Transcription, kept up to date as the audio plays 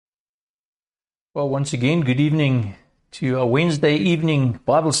Well, once again, good evening to our Wednesday evening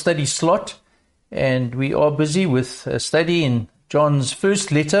Bible study slot. And we are busy with a study in John's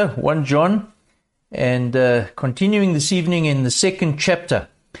first letter, 1 John, and continuing this evening in the second chapter.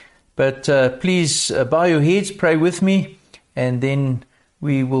 But please bow your heads, pray with me, and then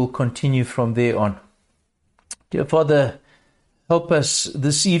we will continue from there on. Dear Father, help us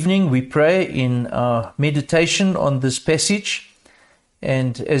this evening, we pray, in our meditation on this passage.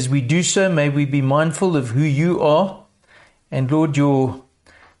 And as we do so, may we be mindful of who you are. And Lord, your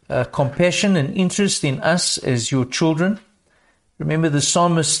compassion and interest in us as your children. Remember the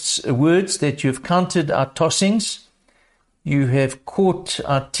psalmist's words that you have counted our tossings. You have caught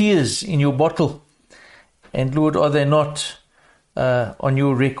our tears in your bottle. And Lord, are they not on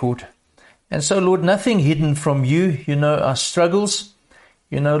your record? And so, Lord, nothing hidden from you. You know our struggles.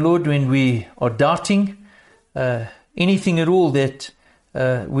 You know, Lord, when we are doubting anything at all that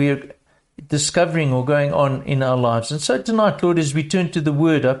we're discovering or going on in our lives. And so tonight, Lord, as we turn to the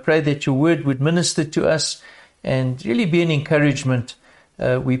Word, I pray that your Word would minister to us and really be an encouragement,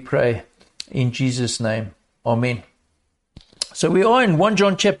 we pray, in Jesus' name. Amen. So we are in 1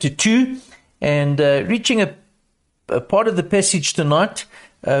 John chapter 2 and reaching a part of the passage tonight,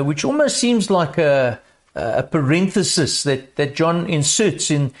 which almost seems like a parenthesis that John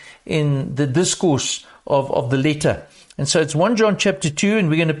inserts in the discourse of the letter. And so it's 1 John chapter 2, and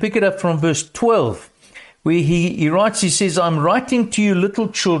we're going to pick it up from verse 12, where he writes, he says, I'm writing to you, little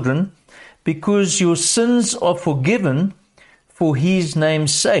children, because your sins are forgiven for his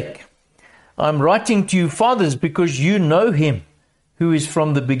name's sake. I'm writing to you, fathers, because you know him who is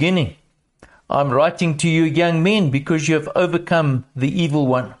from the beginning. I'm writing to you, young men, because you have overcome the evil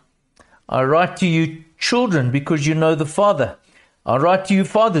one. I write to you, children, because you know the Father. I write to you,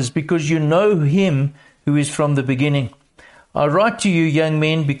 fathers, because you know him who is from the beginning. I write to you, young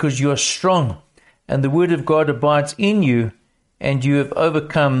men, because you are strong, and the word of God abides in you, and you have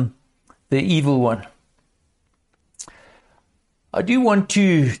overcome the evil one. I do want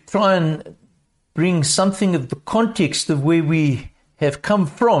to try and bring something of the context of where we have come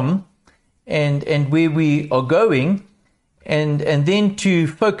from and where we are going, and then to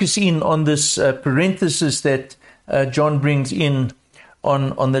focus in on this parenthesis that John brings in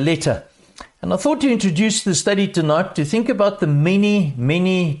on the letter. And I thought to introduce the study tonight to think about the many,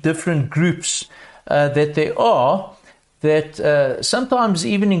 many different groups that there are that sometimes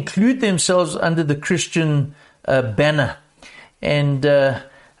even include themselves under the Christian banner. And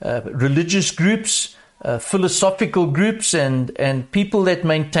religious groups, philosophical groups, and people that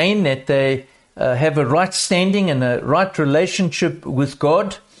maintain that they have a right standing and a right relationship with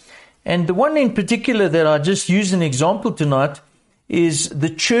God. And the one in particular that I just use an example tonight is the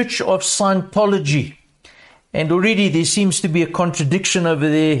Church of Scientology. And already there seems to be a contradiction over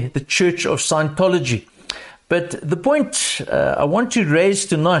there, the Church of Scientology. But the point I want to raise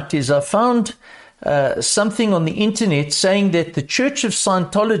tonight is I found something on the internet saying that the Church of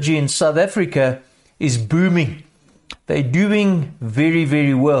Scientology in South Africa is booming. They're doing very,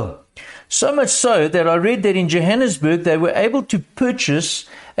 very well. So much so that I read that in Johannesburg they were able to purchase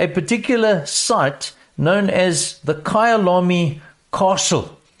a particular site known as the Kyalami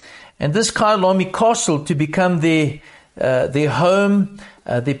Castle, and this Kyalami Castle to become their home,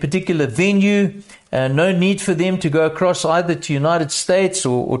 their particular venue. No need for them to go across either to United States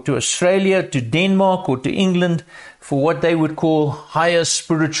or to Australia, to Denmark or to England for what they would call higher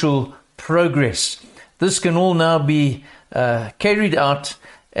spiritual progress. This can all now be carried out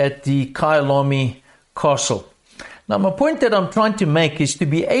at the Kyalami Castle. Now, my point that I'm trying to make is to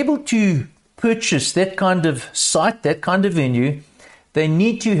be able to purchase that kind of site, that kind of venue. They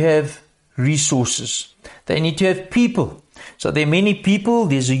need to have resources. They need to have people. So there are many people.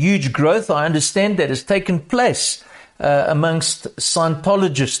 There's a huge growth, I understand, that has taken place amongst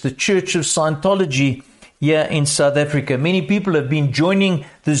Scientologists, the Church of Scientology here in South Africa. Many people have been joining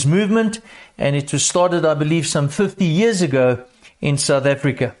this movement, and it was started, I believe, some 50 years ago in South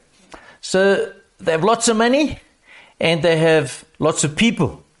Africa. So they have lots of money, and they have lots of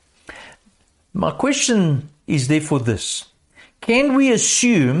people. My question is therefore this. Can we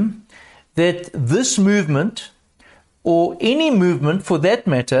assume that this movement, or any movement for that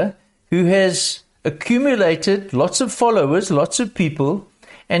matter, who has accumulated lots of followers, lots of people,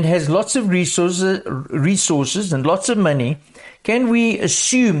 and has lots of resources and lots of money, can we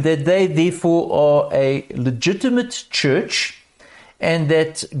assume that they therefore are a legitimate church and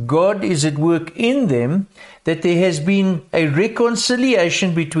that God is at work in them, that there has been a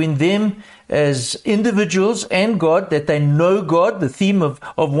reconciliation between them as individuals and God, that they know God, the theme of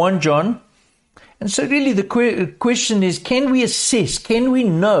 1 John, And so really the question is, can we assess, can we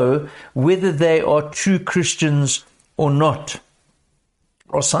know whether they are true Christians or not?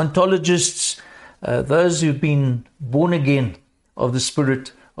 Are Scientologists those who've been born again of the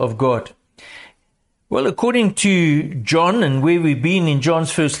Spirit of God? Well, according to John and where we've been in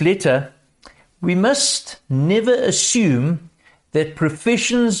John's first letter, we must never assume that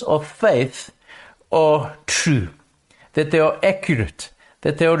professions of faith are true, that they are accurate,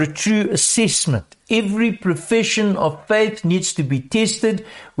 that they are a true assessment. Every profession of faith needs to be tested,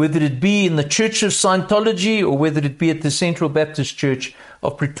 whether it be in the Church of Scientology or whether it be at the Central Baptist Church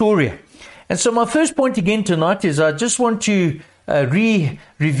of Pretoria. And so my first point again tonight is I just want to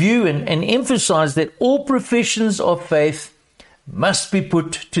review and emphasize that all professions of faith must be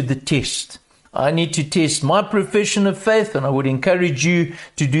put to the test. I need to test my profession of faith, and I would encourage you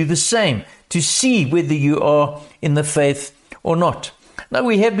to do the same, to see whether you are in the faith or not. Now,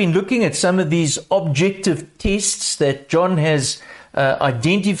 we have been looking at some of these objective tests that John has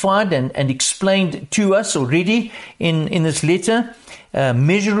identified and explained to us already in this letter.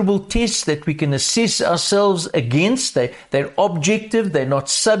 Measurable tests that we can assess ourselves against. They're objective, they're not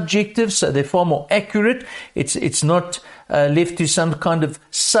subjective, so they're far more accurate. It's not left to some kind of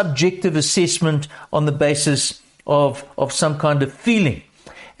subjective assessment on the basis of some kind of feeling.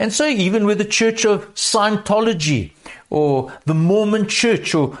 And so even with the Church of Scientology, or the Mormon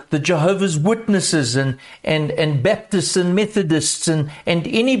Church, or the Jehovah's Witnesses, and Baptists and Methodists, and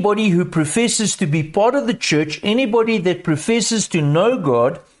anybody who professes to be part of the church, anybody that professes to know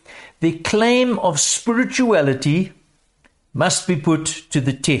God, their claim of spirituality must be put to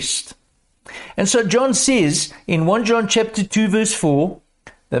the test. And so John says in 1 John chapter 2 verse 4,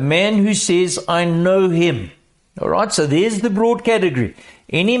 the man who says, I know him. All right, so there's the broad category.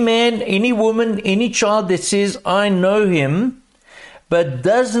 Any man, any woman, any child that says, I know him, but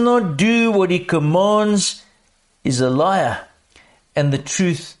does not do what he commands is a liar, and the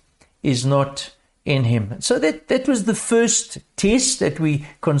truth is not in him. So that was the first test that we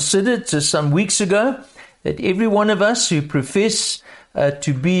considered some weeks ago, that every one of us who profess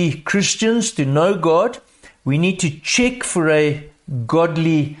to be Christians, to know God, we need to check for a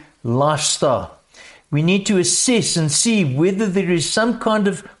godly lifestyle. We need to assess and see whether there is some kind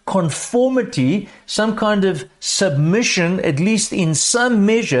of conformity, some kind of submission, at least in some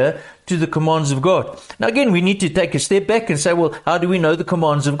measure, to the commands of God. Now again, we need to take a step back and say, well, how do we know the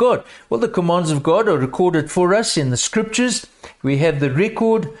commands of God? Well, the commands of God are recorded for us in the scriptures. We have the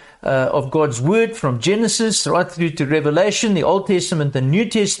record of God's word from Genesis right through to Revelation, the Old Testament, the New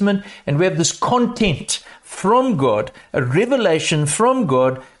Testament, and we have this content from God, a revelation from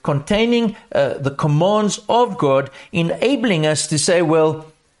God containing the commands of God, enabling us to say, well,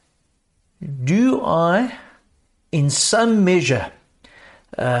 do I in some measure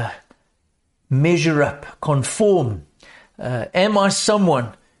measure up, conform? Am I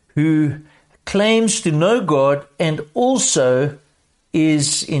someone who claims to know God and also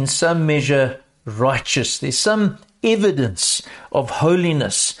is in some measure righteous? There's some evidence of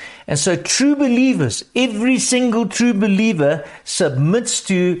holiness. And so true believers, every single true believer submits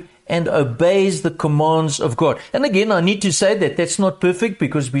to and obeys the commands of God. And again, I need to say that that's not perfect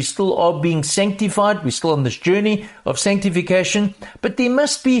because we still are being sanctified. We're still on this journey of sanctification. But there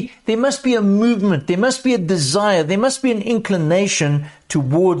must be a movement. There must be a desire. There must be an inclination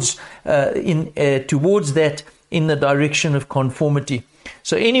towards that in the direction of conformity.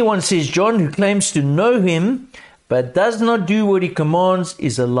 So anyone, says John, who claims to know him but does not do what he commands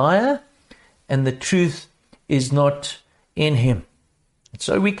is a liar, and the truth is not in him.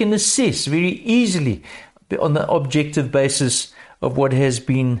 So we can assess very easily on the objective basis of what has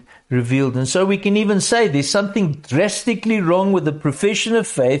been revealed. And so we can even say there's something drastically wrong with the profession of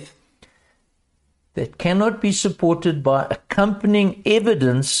faith that cannot be supported by accompanying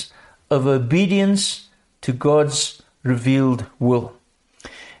evidence of obedience to God's revealed will.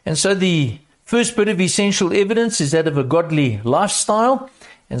 And so the first bit of essential evidence is that of a godly lifestyle.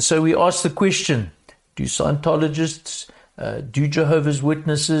 And so we ask the question, do Scientologists, do Jehovah's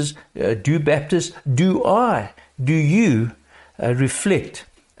Witnesses, do Baptists, do you reflect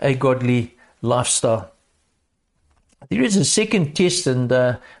a godly lifestyle? There is a second test, and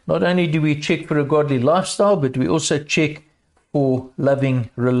not only do we check for a godly lifestyle, but we also check for loving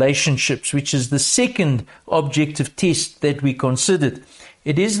relationships, which is the second objective test that we considered.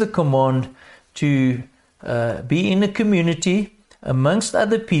 It is the command to be in a community amongst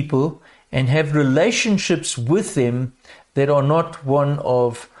other people and have relationships with them that are not one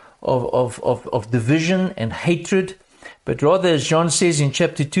of division and hatred, but rather, as John says in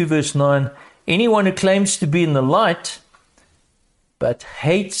chapter 2, verse 9, anyone who claims to be in the light but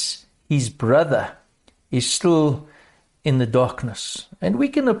hates his brother is still in the darkness. And we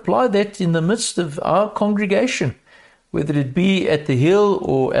can apply that in the midst of our congregation, whether it be at the Hill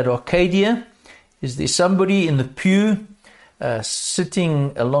or at Arcadia. Is there somebody in the pew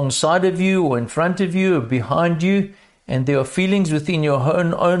sitting alongside of you or in front of you or behind you, and there are feelings within your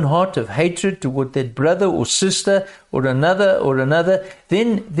own heart of hatred toward that brother or sister or another,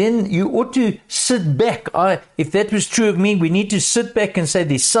 then you ought to sit back. If that was true of me, we need to sit back and say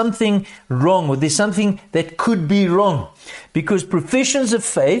there's something wrong, or there's something that could be wrong. Because professions of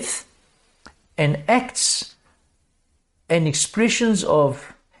faith and acts and expressions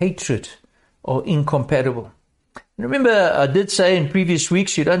of hatred are incompatible. Remember, I did say in previous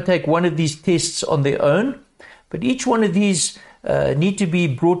weeks, you don't take one of these tests on their own, but each one of these need to be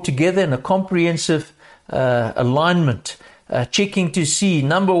brought together in a comprehensive alignment, checking to see,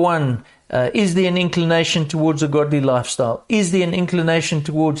 number one, is there an inclination towards a godly lifestyle? Is there an inclination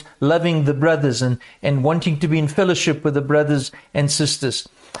towards loving the brothers and wanting to be in fellowship with the brothers and sisters?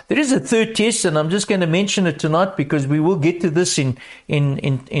 There is a third test, and I'm just going to mention it tonight because we will get to this in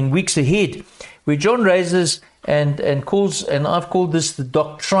weeks ahead, where John raises and calls, and I've called this the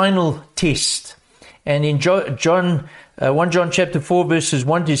doctrinal test. And in 1 John chapter 4 verses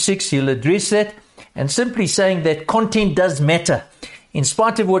 1 to 6, he'll address that, and simply saying that content does matter. In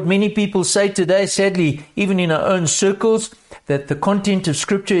spite of what many people say today, sadly, even in our own circles, that the content of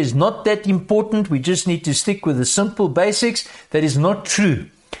Scripture is not that important, we just need to stick with the simple basics, that is not true.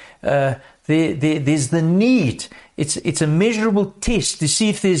 There's the need. It's a measurable test to see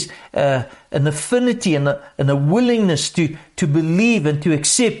if there's an affinity and a willingness to believe and to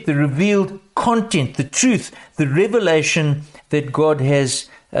accept the revealed content, the truth, the revelation that God has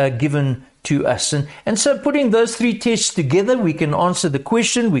given to us. And so putting those three tests together, we can answer the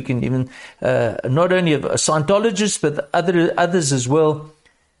question. We can even, not only of Scientologists, but others as well,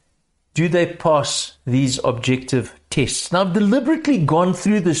 do they pass these objective tests? Now, I've deliberately gone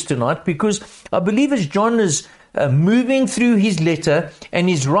through this tonight because I believe as John is moving through his letter and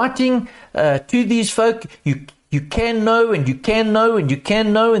he's writing to these folk, you can know and you can know and you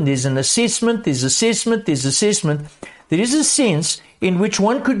can know, and there's an assessment, there's assessment. There is a sense in which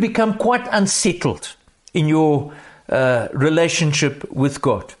one could become quite unsettled in your relationship with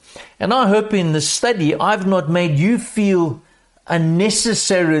God. And I hope in this study I've not made you feel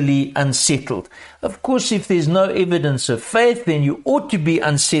unnecessarily unsettled. Of course, if there's no evidence of faith, then you ought to be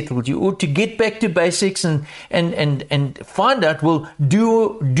unsettled. You ought to get back to basics and find out, well,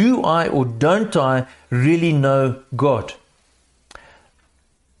 do I or don't I really know God?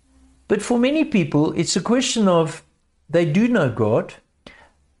 But for many people, it's a question of they do know God,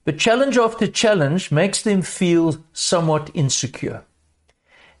 but challenge after challenge makes them feel somewhat insecure.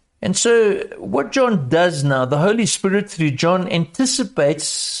 And so what John does now, the Holy Spirit through John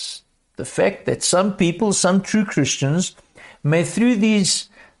anticipates the fact that some people, some true Christians, may through these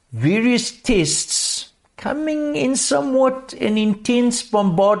various tests, coming in somewhat an intense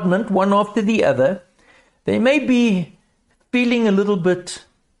bombardment, one after the other, they may be feeling a little bit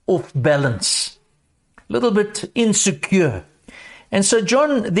off balance, a little bit insecure. And so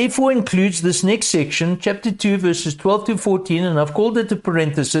John therefore includes this next section, chapter 2, verses 12 to 14, and I've called it a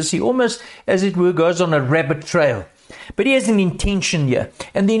parenthesis. He almost, as it were, goes on a rabbit trail. But he has an intention here.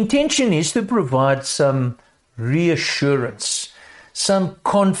 And the intention is to provide some reassurance, some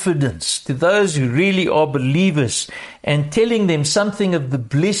confidence to those who really are believers, and telling them something of the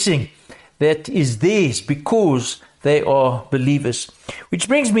blessing that is theirs because they are believers. Which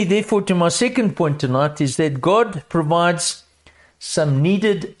brings me therefore to my second point tonight, is that God provides some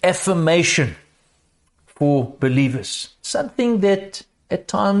needed affirmation for believers. Something that at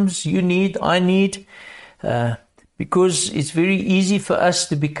times you need, I need, because it's very easy for us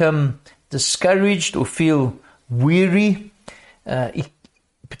to become discouraged or feel weary,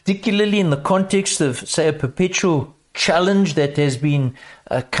 particularly in the context of, say, a perpetual challenge that has been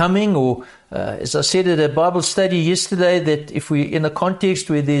coming, or as I said at a Bible study yesterday, that if we're in a context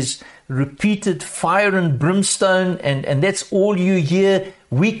where there's repeated fire and brimstone, and that's all you hear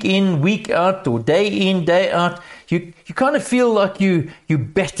week in, week out, or day in, day out, you kind of feel like you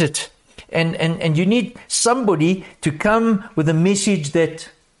battered, and you need somebody to come with a message that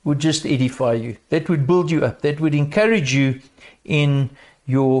would just edify you, that would build you up, that would encourage you in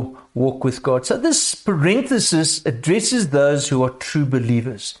your walk with God. So this parenthesis addresses those who are true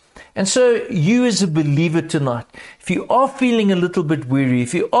believers. And so you as a believer tonight, if you are feeling a little bit weary,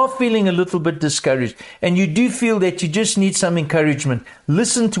 if you are feeling a little bit discouraged, and you do feel that you just need some encouragement,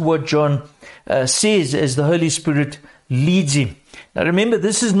 listen to what John says as the Holy Spirit leads him. Now remember,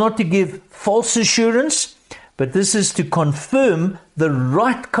 this is not to give false assurance, but this is to confirm the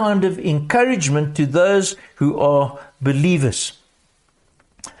right kind of encouragement to those who are believers.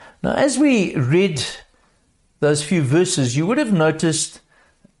 Now, as we read those few verses, you would have noticed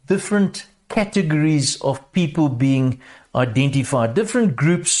different categories of people being identified, different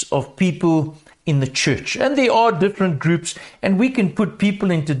groups of people in the church. And there are different groups, and we can put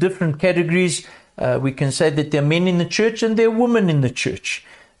people into different categories. We can say that there are men in the church and there are women in the church.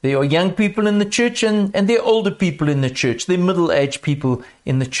 There are young people in the church and there are older people in the church. There are middle-aged people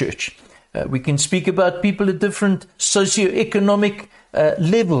in the church. We can speak about people at different socioeconomic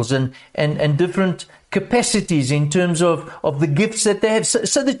levels and different capacities in terms of the gifts that they have.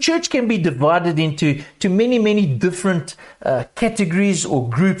 So the church can be divided into many different categories or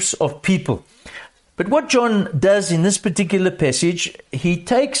groups of people. But what John does in this particular passage, he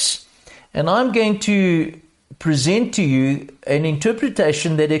takes, and I'm going to present to you an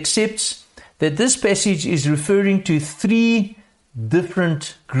interpretation that accepts that this passage is referring to three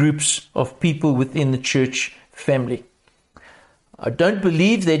different groups of people within the church family. I don't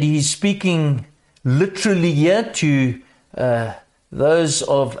believe that he's speaking literally here to those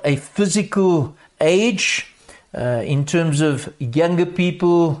of a physical age in terms of younger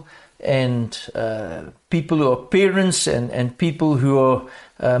people and people who are parents and people who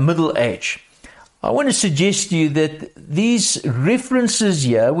are middle age. I want to suggest to you that these references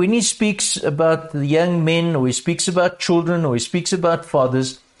here, when he speaks about the young men, or he speaks about children, or he speaks about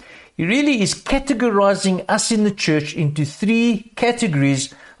fathers, he really is categorizing us in the church into three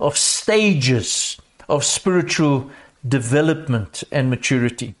categories of stages of spiritual development and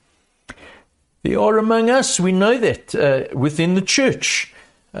maturity. There are among us, we know that, within the church,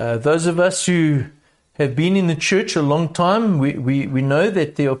 those of us who have been in the church a long time, we know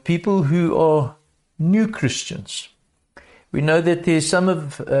that there are people who are new Christians. We know that there's some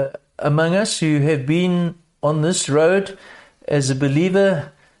of among us who have been on this road as a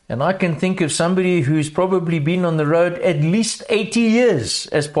believer, and I can think of somebody who's probably been on the road at least 80 years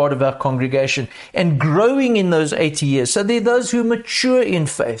as part of our congregation and growing in those 80 years. So there are those who mature in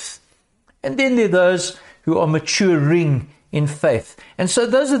faith, and then there are those who are maturing in faith. And so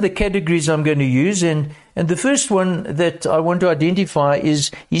those are the categories I'm going to use, and the first one that I want to identify is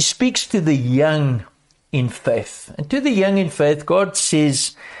he speaks to the young in faith. And to the young in faith, God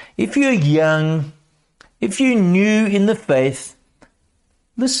says, if you're young, if you're new in the faith,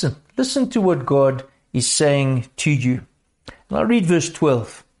 listen to what God is saying to you. And I'll read verse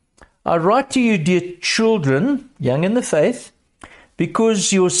 12. I write to you, dear children, young in the faith,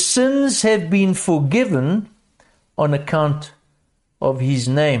 because your sins have been forgiven on account of his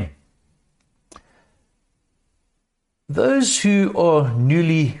name. Those who are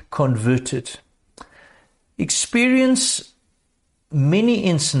newly converted experience many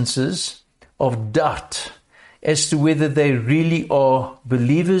instances of doubt as to whether they really are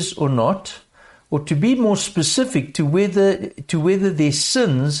believers or not, or to be more specific, to whether their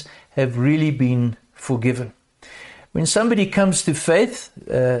sins have really been forgiven. When somebody comes to faith,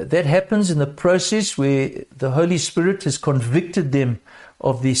 that happens in the process where the Holy Spirit has convicted them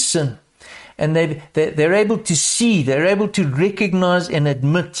of their sin. And they're able to see, they're able to recognize and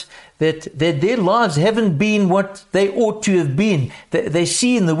admit that their lives haven't been what they ought to have been. They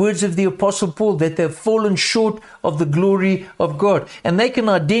see, in the words of the Apostle Paul, that they've fallen short of the glory of God. And they can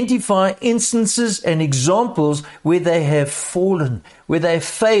identify instances and examples where they have fallen, where they have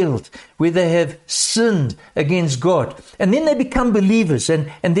failed, where they have sinned against God. And then they become believers. And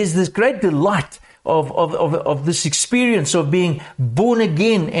there's this great delight of this experience of being born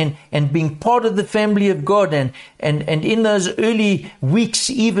again and being part of the family of God, and in those early weeks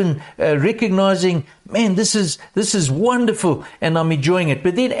even recognizing, man, this is wonderful and I'm enjoying it.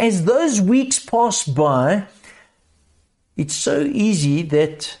 But then as those weeks pass by, it's so easy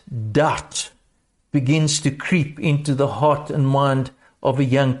that doubt begins to creep into the heart and mind of a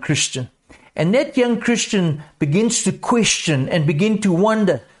young Christian. And that young Christian begins to question and begin to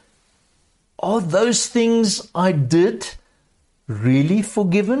wonder, are those things I did really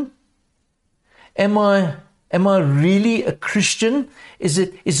forgiven? Am I really a Christian? Is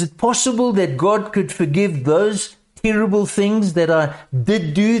it possible that God could forgive those terrible things that I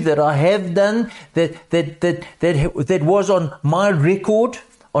did do, that I have done, that was on my record,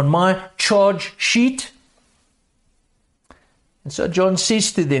 on my charge sheet? And so John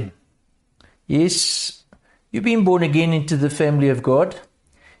says to them, yes, you've been born again into the family of God.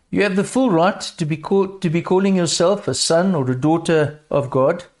 You have the full right to be calling yourself a son or a daughter of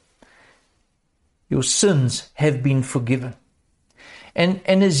God. Your sins have been forgiven. And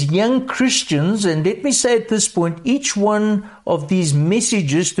as young Christians, and let me say at this point, each one of these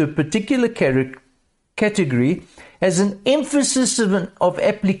messages to a particular category has an emphasis of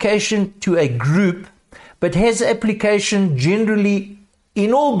application to a group, but has application generally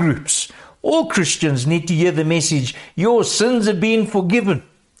in all groups. All Christians need to hear the message, your sins have been forgiven.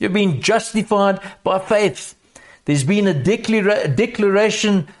 You've been justified by faith. There's been a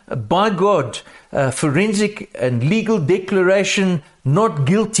declaration by God, forensic and legal declaration, not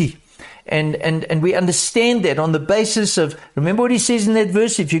guilty. And we understand that on the basis of, remember what he says in that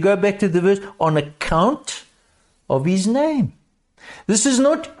verse, if you go back to the verse, on account of his name. This is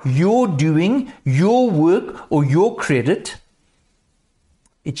not your doing, your work, or your credit.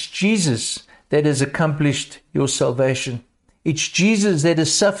 It's Jesus that has accomplished your salvation. It's Jesus that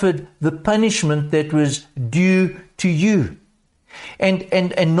has suffered the punishment that was due to you.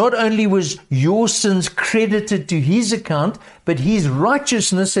 And not only was your sins credited to his account, but his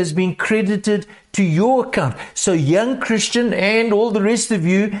righteousness has been credited to your account. So young Christian and all the rest of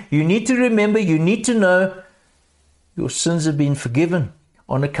you, you need to remember, you need to know your sins have been forgiven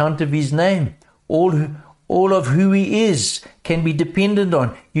on account of his name. All of who he is can be dependent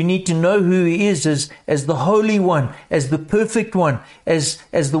on. You need to know who he is as the Holy One, as the perfect one, as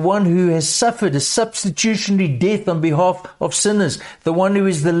the one who has suffered a substitutionary death on behalf of sinners, the one who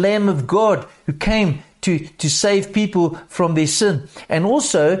is the Lamb of God who came to save people from their sin. And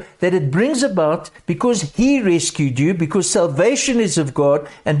also that it brings about, because he rescued you, because salvation is of God,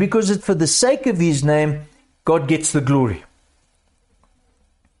 and because it's for the sake of his name, God gets the glory.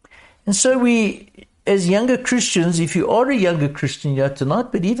 And so we, as younger Christians, if you are a younger Christian here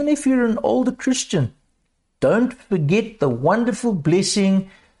tonight, but even if you're an older Christian, don't forget the wonderful blessing,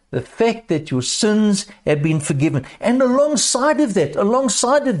 the fact that your sins have been forgiven. And alongside of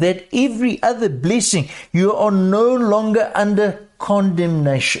that, every other blessing, you are no longer under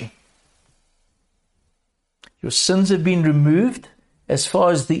condemnation. Your sins have been removed as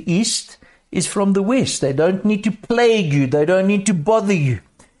far as the east is from the west. They don't need to plague you. They don't need to bother you.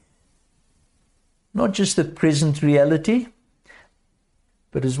 Not just the present reality,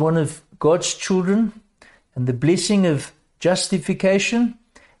 but as one of God's children, and the blessing of justification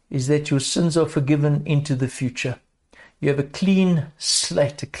is that your sins are forgiven into the future. You have a clean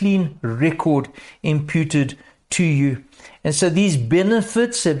slate, a clean record imputed to you. And so these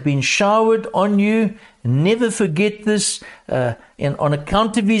benefits have been showered on you. Never forget this. And on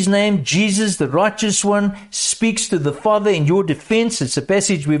account of his name, Jesus, the righteous one, speaks to the Father in your defense. It's a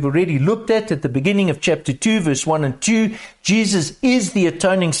passage we've already looked at the beginning of chapter 2, verse 1 and 2. Jesus is the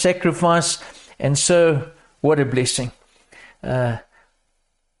atoning sacrifice. And so, what a blessing. In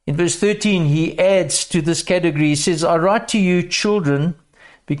verse 13, he adds to this category. He says, I write to you, children,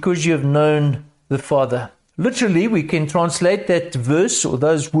 because you have known the Father. Literally, we can translate that verse or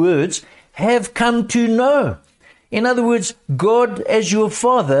those words, have come to know. In other words, God as your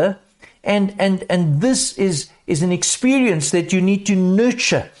Father, and this is an experience that you need to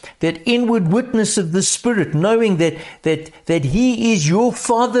nurture, that inward witness of the Spirit, knowing that He is your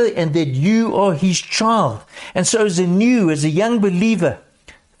Father and that you are His child. And so as a young believer,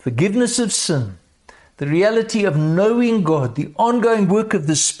 forgiveness of sin, the reality of knowing God, the ongoing work of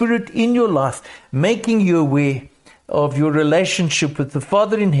the Spirit in your life, making you aware of your relationship with the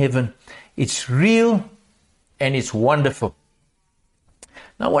Father in heaven, it's real and it's wonderful.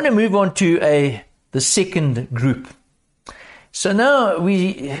 Now I want to move on to the second group. So now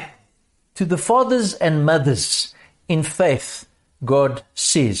to the fathers and mothers in faith, God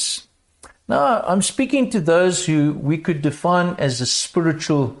says. Now I'm speaking to those who we could define as a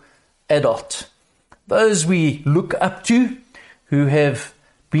spiritual adult. Those we look up to, who have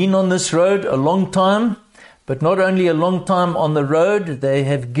been on this road a long time, but not only a long time on the road, they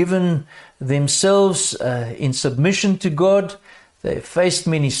have given themselves in submission to God. They've faced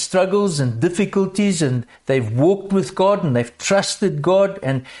many struggles and difficulties, and they've walked with God, and they've trusted God,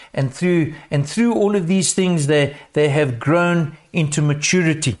 and through all of these things, they have grown into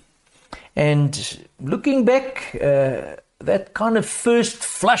maturity. And looking back, that kind of first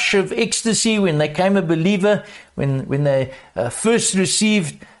flush of ecstasy when they came a believer, when they first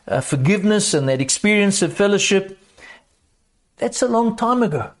received forgiveness and that experience of fellowship, that's a long time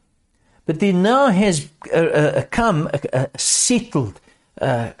ago. But there now has come a settled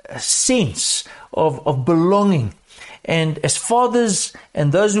sense of belonging. And as fathers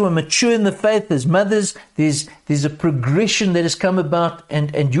and those who are mature in the faith, as mothers, there's a progression that has come about,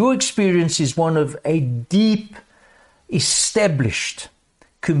 and your experience is one of a deep, established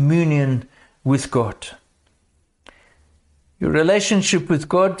communion with God. Your relationship with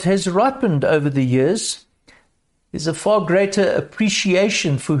God has ripened over the years. There's a far greater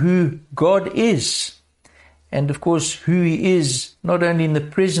appreciation for who God is. and of course who He is, not only in the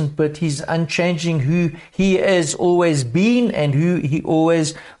present, but He's unchanging, who He has always been and who He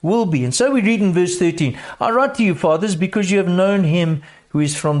always will be. And so we read in verse 13, I write to you, fathers, because you have known Him who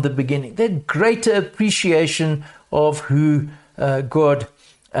is from the beginning. That greater appreciation of who God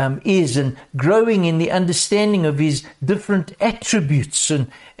is, and growing in the understanding of His different attributes,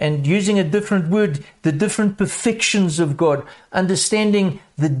 and using a different word, the different perfections of God, understanding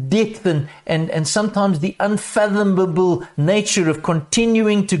the depth and sometimes the unfathomable nature of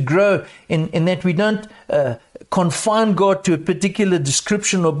continuing to grow in that we don't confine God to a particular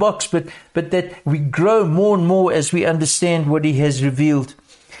description or box, but that we grow more and more as we understand what He has revealed.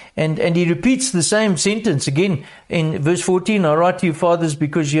 And He repeats the same sentence again in verse 14, I write to you, fathers,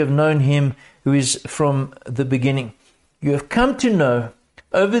 because you have known Him who is from the beginning. You have come to know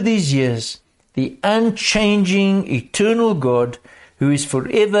over these years the unchanging, eternal God who is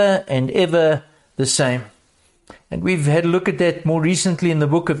forever and ever the same. And we've had a look at that more recently in the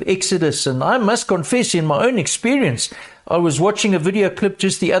book of Exodus. And I must confess, in my own experience, I was watching a video clip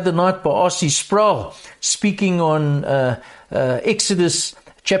just the other night by R.C. Sproul speaking on Exodus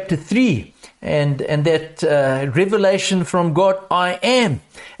chapter 3 and that revelation from God, I am.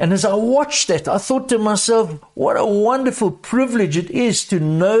 And as I watched that, I thought to myself, what a wonderful privilege it is to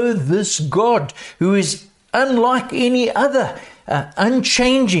know this God who is unlike any other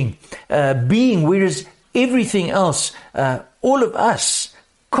unchanging being, whereas everything else, all of us,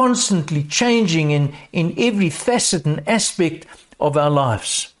 constantly changing in every facet and aspect of our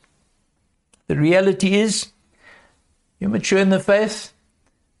lives. The reality is, you're mature in the faith.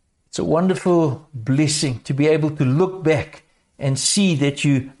 It's a wonderful blessing to be able to look back and see that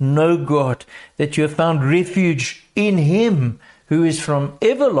you know God, that you have found refuge in Him who is from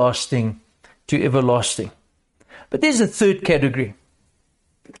everlasting to everlasting. But there's a third category.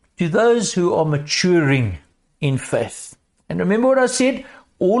 To those who are maturing in faith. And remember what I said?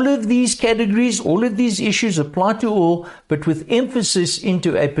 All of these categories, all of these issues apply to all, but with emphasis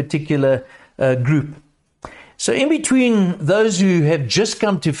into a particular group. So in between those who have just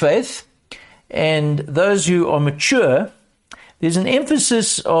come to faith and those who are mature, there's an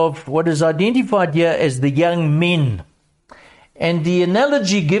emphasis of what is identified here as the young men. And the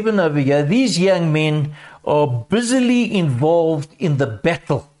analogy given over here, these young men are busily involved in the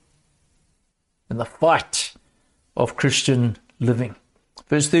battle, in the fight of Christian living.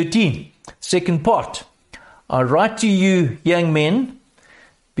 Verse 13, second part. I write to you, young men,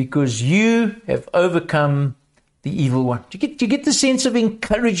 because you have overcome the evil one. Do you get the sense of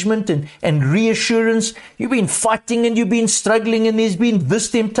encouragement and reassurance? You've been fighting and you've been struggling, and there's been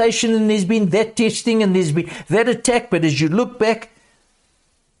this temptation and there's been that testing and there's been that attack. But as you look back,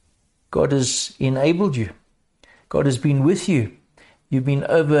 God has enabled you. God has been with you. You've been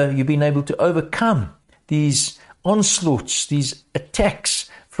able to overcome these onslaughts, these attacks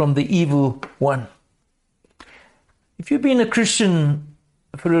from the evil one. If you've been a Christian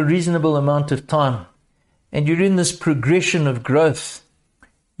for a reasonable amount of time, and you're in this progression of growth,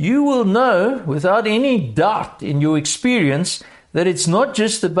 you will know without any doubt in your experience that it's not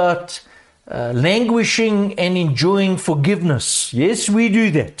just about languishing and enjoying forgiveness. Yes, we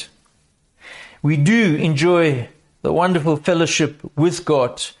do that. We do enjoy the wonderful fellowship with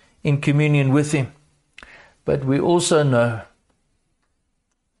God in communion with Him. But we also know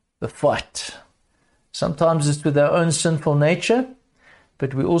the fight. Sometimes it's with our own sinful nature,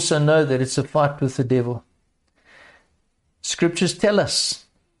 but we also know that it's a fight with the devil. Scriptures tell us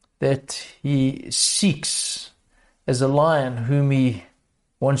that he seeks as a lion whom he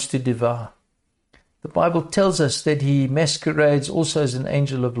wants to devour. The Bible tells us that he masquerades also as an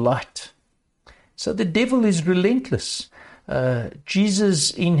angel of light. So the devil is relentless.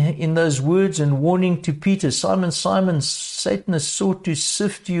 Jesus, in those words and warning to Peter, Simon, Simon, Satan has sought to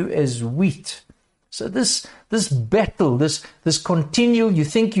sift you as wheat. So this battle, this continual, you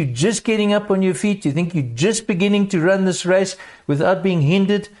think you're just getting up on your feet, you think you're just beginning to run this race without being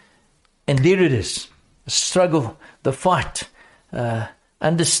hindered, and there it is, the struggle, the fight,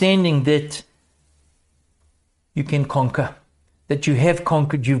 understanding that you can conquer, that you have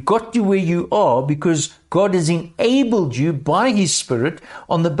conquered. You've got to where you are because God has enabled you by His Spirit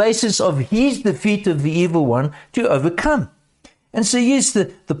on the basis of His defeat of the evil one to overcome. And so yes,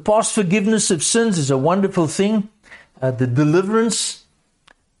 the past forgiveness of sins is a wonderful thing. The deliverance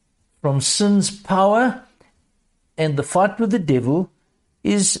from sin's power and the fight with the devil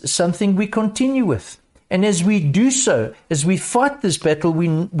is something we continue with. And as we do so, as we fight this battle, we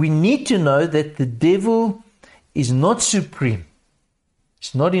need to know that the devil is not supreme.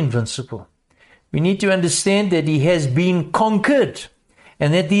 He's not invincible. We need to understand that he has been conquered.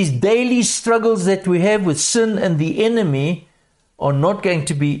 and that these daily struggles that we have with sin and the enemy are not going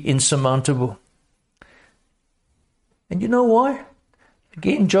to be insurmountable. And you know why?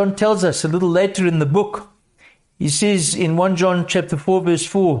 Again, John tells us a little later in the book. He says in 1 John chapter 4, verse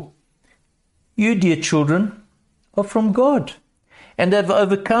 4, "You, dear children, are from God, and have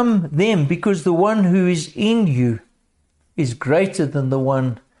overcome them, because the one who is in you is greater than the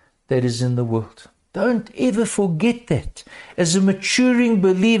one that is in the world." Don't ever forget that. As a maturing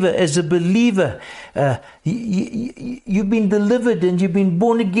believer, as a believer, you've been delivered and you've been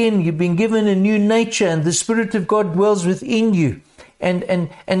born again. You've been given a new nature, and the Spirit of God dwells within you.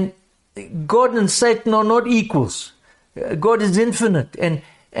 And God and Satan are not equals. God is infinite and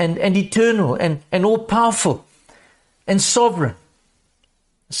eternal and all powerful and sovereign.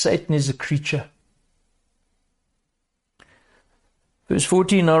 Satan is a creature. Verse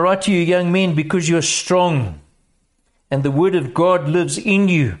 14, "I write to you, young men, because you are strong, and the word of God lives in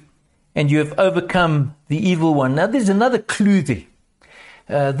you, and you have overcome the evil one." Now there's another clue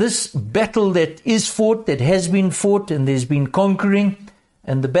there. This battle that is fought, that has been fought, and there's been conquering,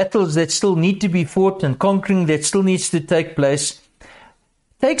 and the battles that still need to be fought and conquering that still needs to take place,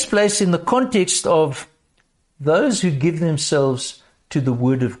 takes place in the context of those who give themselves to the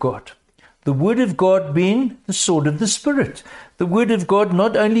Word of God. The Word of God being the sword of the Spirit. The Word of God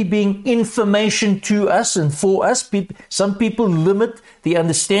not only being information to us and for us. Some people limit the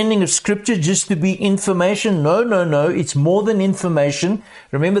understanding of Scripture just to be information. No. It's more than information.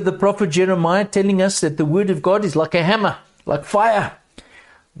 Remember the prophet Jeremiah telling us that the Word of God is like a hammer, like fire.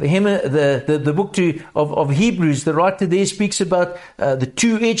 The book of Hebrews, the writer there speaks about the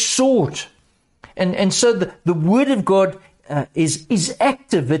two-edged sword. And so the Word of God is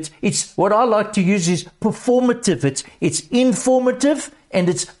active. It's what I like to use is performative. It's informative and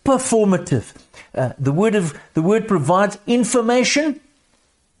it's performative. The word provides information,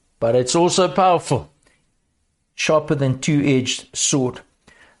 but it's also powerful, sharper than two-edged sword.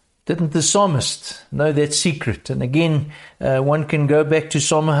 Didn't the psalmist know that secret? And again, one can go back to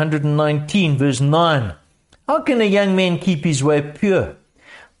Psalm 119, verse 9. "How can a young man keep his way pure?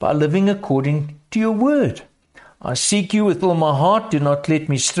 By living according to your word. I seek you with all my heart. Do not let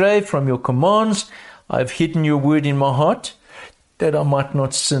me stray from your commands. I have hidden your word in my heart, that I might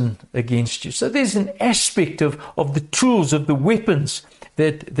not sin against you." So there's an aspect of the tools, of the weapons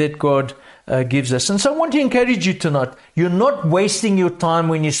that God gives us. And so I want to encourage you tonight. You're not wasting your time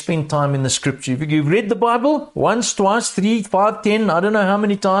when you spend time in the Scripture. If you've read the Bible once, twice, 3, 5, 10, I don't know how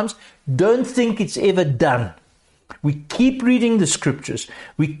many times, don't think it's ever done. We keep reading the Scriptures.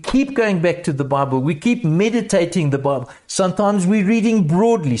 We keep going back to the Bible. We keep meditating the Bible. Sometimes we're reading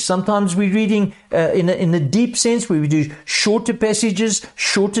broadly. Sometimes we're reading in a deep sense, where we do shorter passages,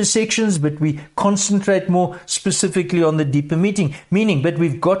 shorter sections, but we concentrate more specifically on the deeper meaning. But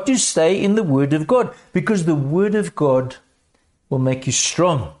we've got to stay in the Word of God, because the Word of God will make you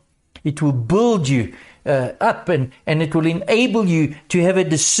strong. It will build you up, and it will enable you to have a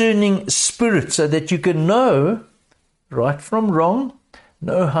discerning spirit, so that you can know right from wrong,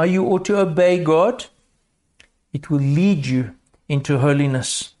 know how you ought to obey God. It will lead you into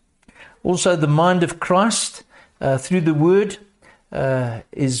holiness. Also, the mind of Christ through the Word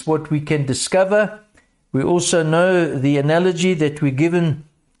is what we can discover. We also know the analogy that we're given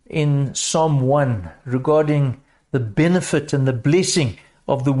in Psalm 1 regarding the benefit and the blessing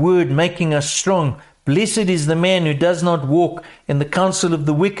of the Word making us strong. "Blessed is the man who does not walk in the counsel of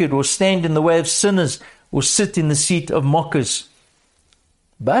the wicked, or stand in the way of sinners, or sit in the seat of mockers.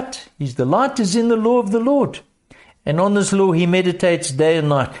 But his delight is in the law of the Lord, and on this law he meditates day and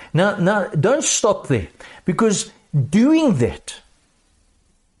night." Now, don't stop there, because doing that,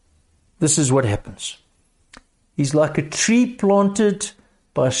 this is what happens. He's like a tree planted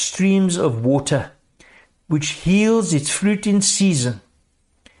by streams of water, which yields its fruit in season,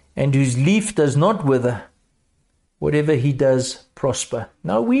 and whose leaf does not wither. Whatever he does prosper.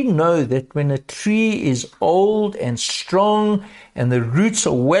 Now we know that when a tree is old and strong and the roots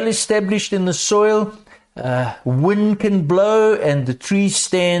are well established in the soil, wind can blow and the tree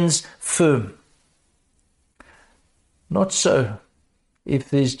stands firm. Not so if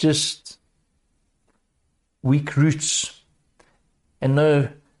there's just weak roots and no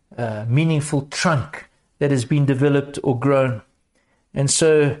meaningful trunk that has been developed or grown. And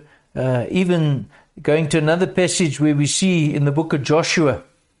so even going to another passage where we see in the book of Joshua,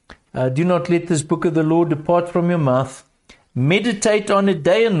 "Do not let this book of the law depart from your mouth. Meditate on it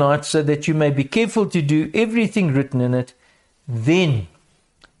day and night, so that you may be careful to do everything written in it. Then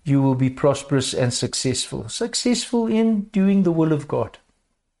you will be prosperous and successful." Successful in doing the will of God.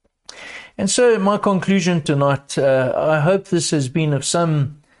 And so my conclusion tonight, I hope this has been of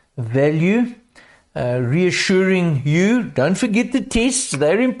some value, reassuring you. Don't forget the tests.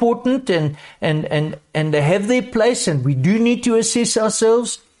 They're important and they have their place, and we do need to assess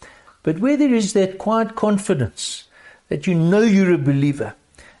ourselves. But where there is that quiet confidence that you know you're a believer,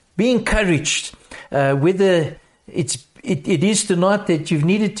 be encouraged, whether it is tonight that you've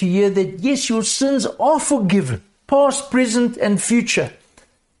needed to hear that, yes, your sins are forgiven, past, present, and future,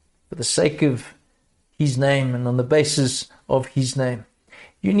 for the sake of His name and on the basis of His name.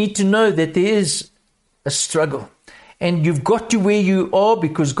 You need to know that there is a struggle, and you've got to where you are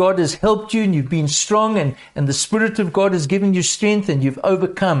because God has helped you and you've been strong, and the Spirit of God has given you strength, and you've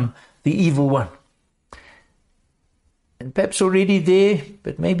overcome the evil one. And perhaps already there,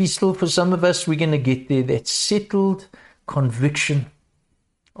 but maybe still for some of us, we're going to get there, that settled conviction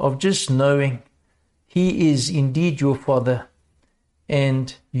of just knowing He is indeed your Father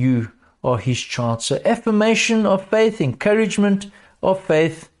and you are His child. So affirmation of faith, encouragement of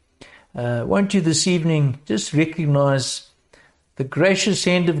faith. Won't you this evening just recognize the gracious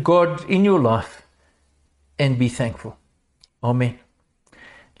hand of God in your life and be thankful. Amen.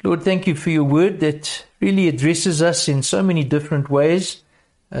 Lord, thank you for your word that really addresses us in so many different ways,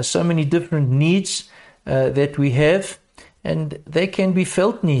 so many different needs that we have. And they can be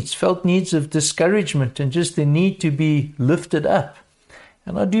felt needs of discouragement and just the need to be lifted up.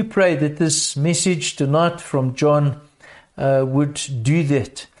 And I do pray that this message tonight from John would do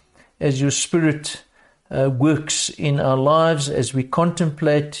that as your Spirit works in our lives as we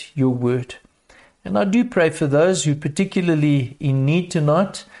contemplate your word. And I do pray for those who particularly in need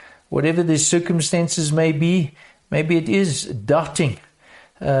tonight, whatever their circumstances may be. Maybe it is doubting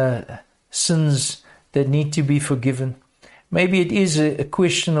sins that need to be forgiven. Maybe it is a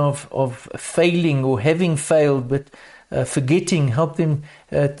question of failing or having failed, but forgetting. Help them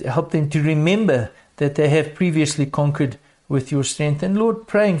to remember that they have previously conquered with your strength. And Lord,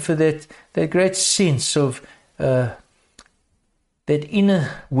 praying for that great sense of that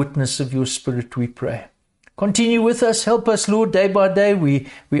inner witness of your Spirit, we pray. Continue with us. Help us, Lord, day by day.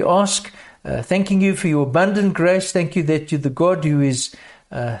 We ask, thanking you for your abundant grace. Thank you that you're the God who is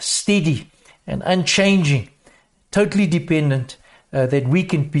steady and unchanging, totally dependent, that we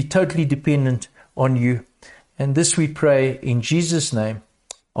can be totally dependent on you. And this we pray in Jesus' name.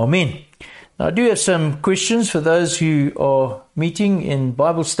 Amen. Now, I do have some questions for those who are meeting in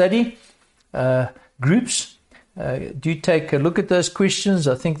Bible study groups. Do take a look at those questions.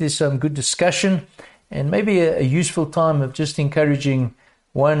 I think there's some good discussion and maybe a useful time of just encouraging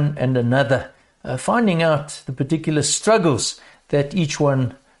one and another, finding out the particular struggles that each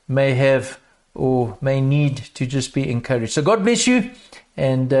one may have or may need to just be encouraged. So God bless you,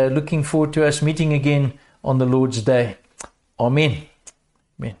 and looking forward to us meeting again on the Lord's Day. Amen.